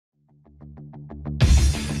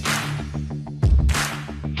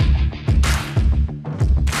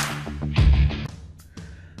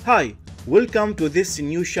Hi, welcome to this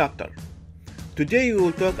new chapter. Today we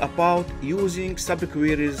will talk about using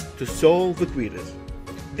subqueries to solve queries.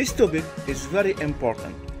 This topic is very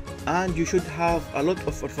important and you should have a lot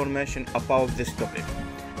of information about this topic.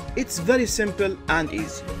 It's very simple and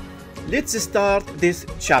easy. Let's start this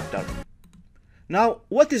chapter. Now,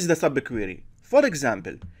 what is the subquery? For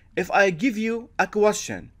example, if I give you a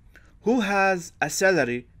question, who has a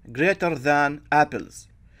salary greater than apples?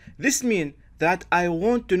 This means that I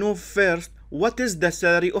want to know first what is the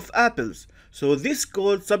salary of apples. So this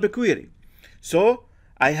called subquery. So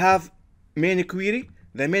I have main query.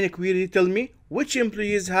 The main query tell me which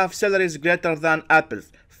employees have salaries greater than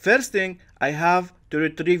apples. First thing, I have to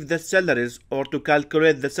retrieve the salaries or to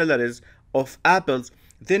calculate the salaries of apples.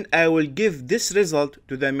 Then I will give this result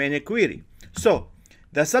to the main query. So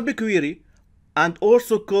the subquery, and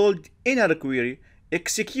also called inner query,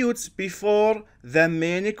 executes before the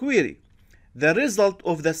main query. The result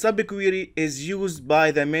of the subquery is used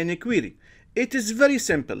by the main query. It is very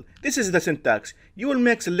simple. This is the syntax. You will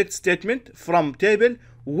make select statement from table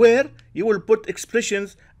where you will put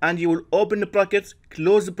expressions and you will open the brackets,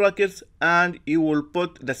 close the brackets, and you will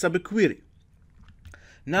put the subquery.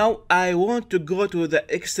 Now I want to go to the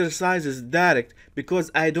exercises direct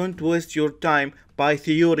because I don't waste your time by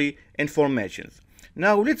theory informations.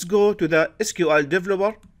 Now let's go to the SQL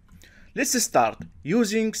developer. Let's start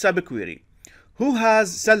using subquery. Who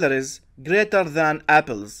has salaries greater than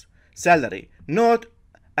apples? Salary. Note,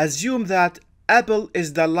 assume that apple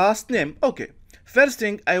is the last name. Okay. First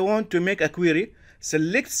thing, I want to make a query.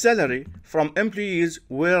 Select salary from employees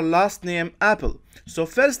where last name apple. So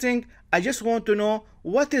first thing, I just want to know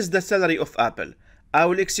what is the salary of apple. I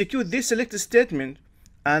will execute this select statement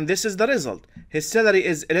and this is the result. His salary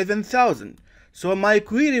is 11,000. So my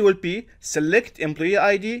query will be select employee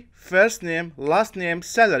ID, first name, last name,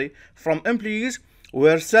 salary from employees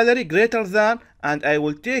where salary greater than, and I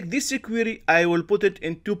will take this query, I will put it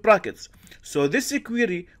in two brackets. So this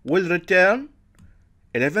query will return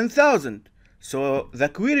 11,000. So the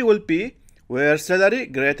query will be where salary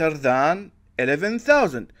greater than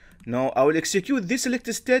 11,000. Now I will execute this select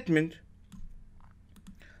statement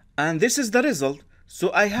and this is the result. So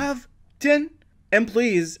I have 10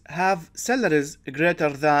 employees have salaries greater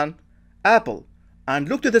than apple, and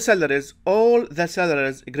look to the salaries, all the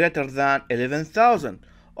salaries greater than 11,000.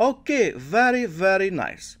 Okay, very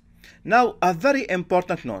nice. Now a very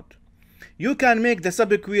important note. You can make the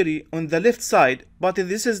subquery on the left side, but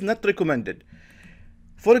this is not recommended.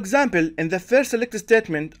 For example, in the first select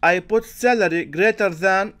statement, I put salary greater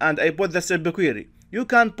than and I put the subquery. You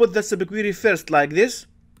can put the subquery first like this,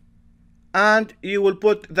 and you will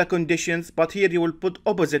put the conditions, but here you will put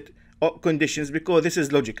opposite conditions because this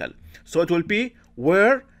is logical. So it will be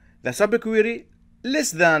where the subquery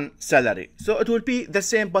less than salary. So it will be the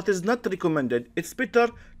same, but it's not recommended. It's better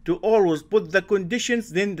to always put the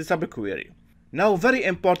conditions then the subquery. Now very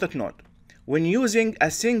important note. When using a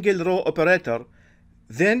single row operator,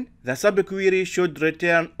 then the subquery should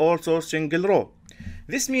return also single row.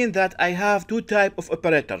 This means that I have two types of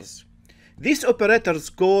operators. These operators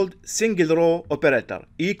called single row operator: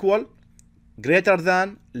 equal, greater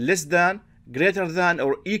than, less than, greater than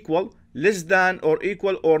or equal, less than or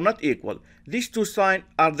equal or not equal. These two signs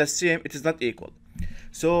are the same, it is not equal.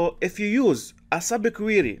 So if you use a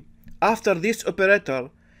subquery after this operator,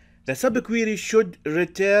 the subquery should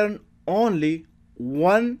return only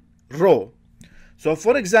one row. So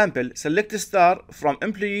for example, select star from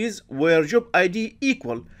employees where job ID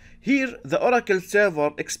equal. Here the Oracle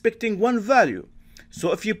server expecting one value.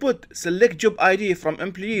 So if you put select job ID from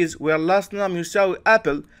employees where last name يساوي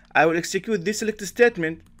apple, I will execute this select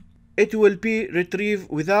statement. It will be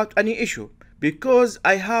retrieved without any issue because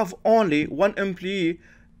I have only one employee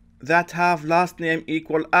that have last name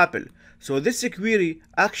equal apple. So this query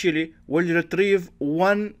actually will retrieve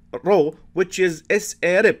one row, which is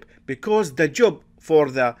SARIP, because the job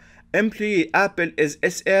for the employee apple is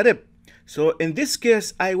SARIP. So in this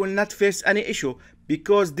case, I will not face any issue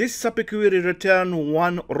because this subquery return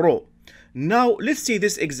one row. Now let's see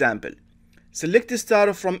this example. Select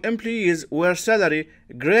star from employees where salary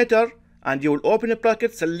greater, and you will open a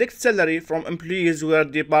bracket, select salary from employees where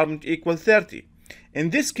department equal 30.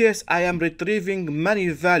 In this case, I am retrieving many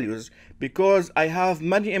values because I have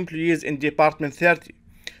many employees in department 30.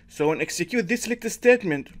 So when execute this select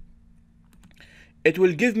statement, it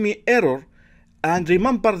will give me error, and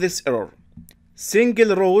remember this error.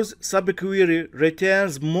 Single rows subquery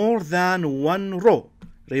returns more than one row.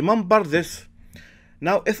 Remember this.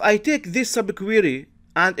 Now if I take this subquery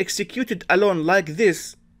and execute it alone like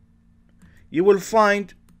this, you will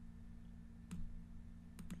find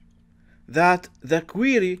that the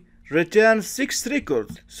query returns 6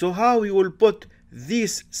 records. So how you will put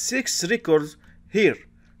these 6 records here?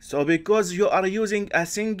 So because you are using a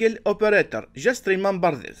single operator, just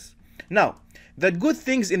remember this. Now, the good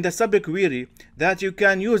things in the subquery that you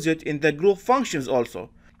can use it in the group functions also.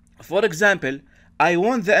 For example, I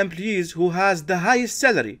want the employees who has the highest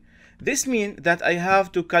salary. This means that I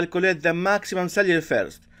have to calculate the maximum salary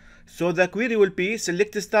first. So the query will be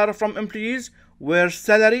select star from employees where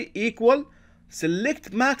salary equal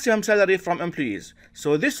select maximum salary from employees.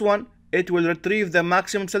 So this one, it will retrieve the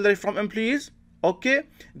maximum salary from employees. Okay,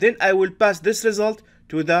 then I will pass this result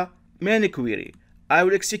to the main query. I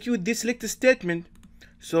will execute this select statement.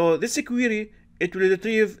 So this query, it will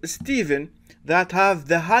retrieve Steven that have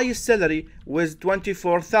the highest salary with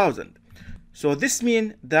 24,000. So this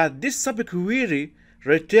means that this subquery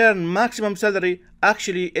return maximum salary,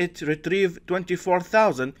 actually it retrieved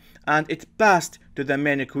 24,000 and it passed to the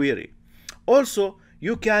main query. Also,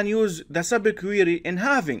 you can use the subquery in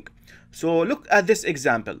having. So look at this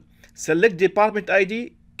example. Select department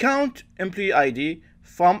ID, count employee ID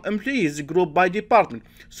from employees group by department.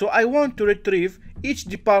 So I want to retrieve each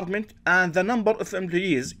department and the number of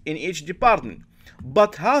employees in each department.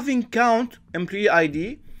 But having count employee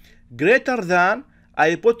ID greater than,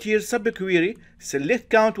 I put here subquery select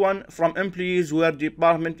count one from employees where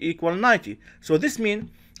department equal 90. So this means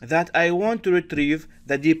that I want to retrieve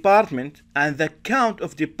the department and the count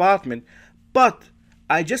of department, but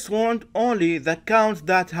I just want only the counts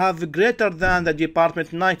that have greater than the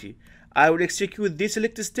department 90. I will execute this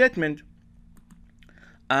select statement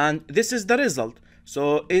and this is the result.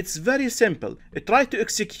 So it's very simple. Try to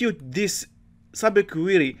execute this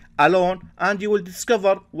subquery alone and you will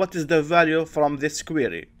discover what is the value from this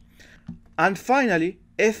query. And finally,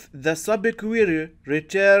 if the subquery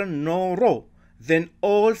return no row, then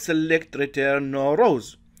all select return no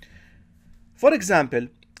rows. For example,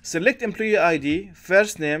 select employee ID,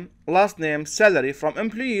 first name, last name, salary from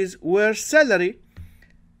employees where salary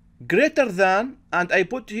greater than, and I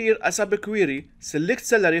put here a subquery select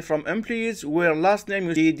salary from employees where last name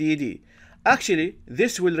is DDD. Actually,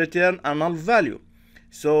 this will return a null value.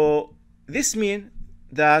 So this means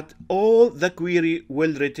that all the query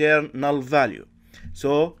will return null value.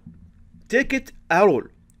 So take it a rule.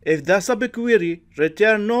 If the subquery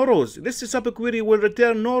return no rows, this subquery will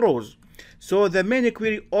return no rows. So the main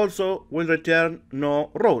query also will return no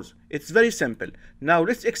rows. It's very simple. Now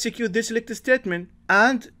let's execute this select statement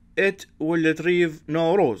and it will retrieve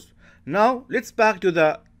no rows. Now let's back to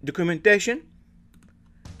the documentation.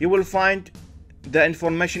 You will find the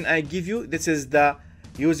information I give you. This is the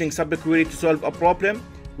using subquery to solve a problem.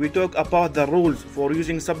 We talk about the rules for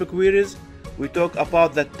using subqueries. We talk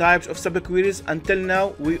about the types of subqueries. Until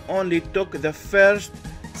now, we only took the first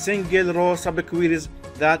single row subqueries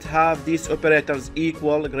that have these operators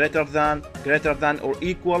equal, greater than or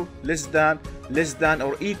equal, less than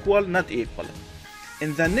or equal, not equal.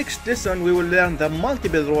 In the next lesson, we will learn the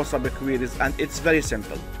multiple row subqueries and it's very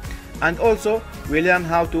simple. And also, we learn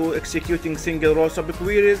how to executing single row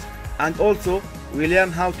subqueries, and also we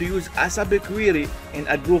learn how to use a subquery in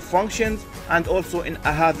a group functions and also in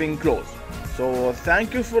a having clause. So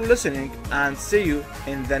thank you for listening and see you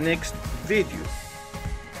in the next video.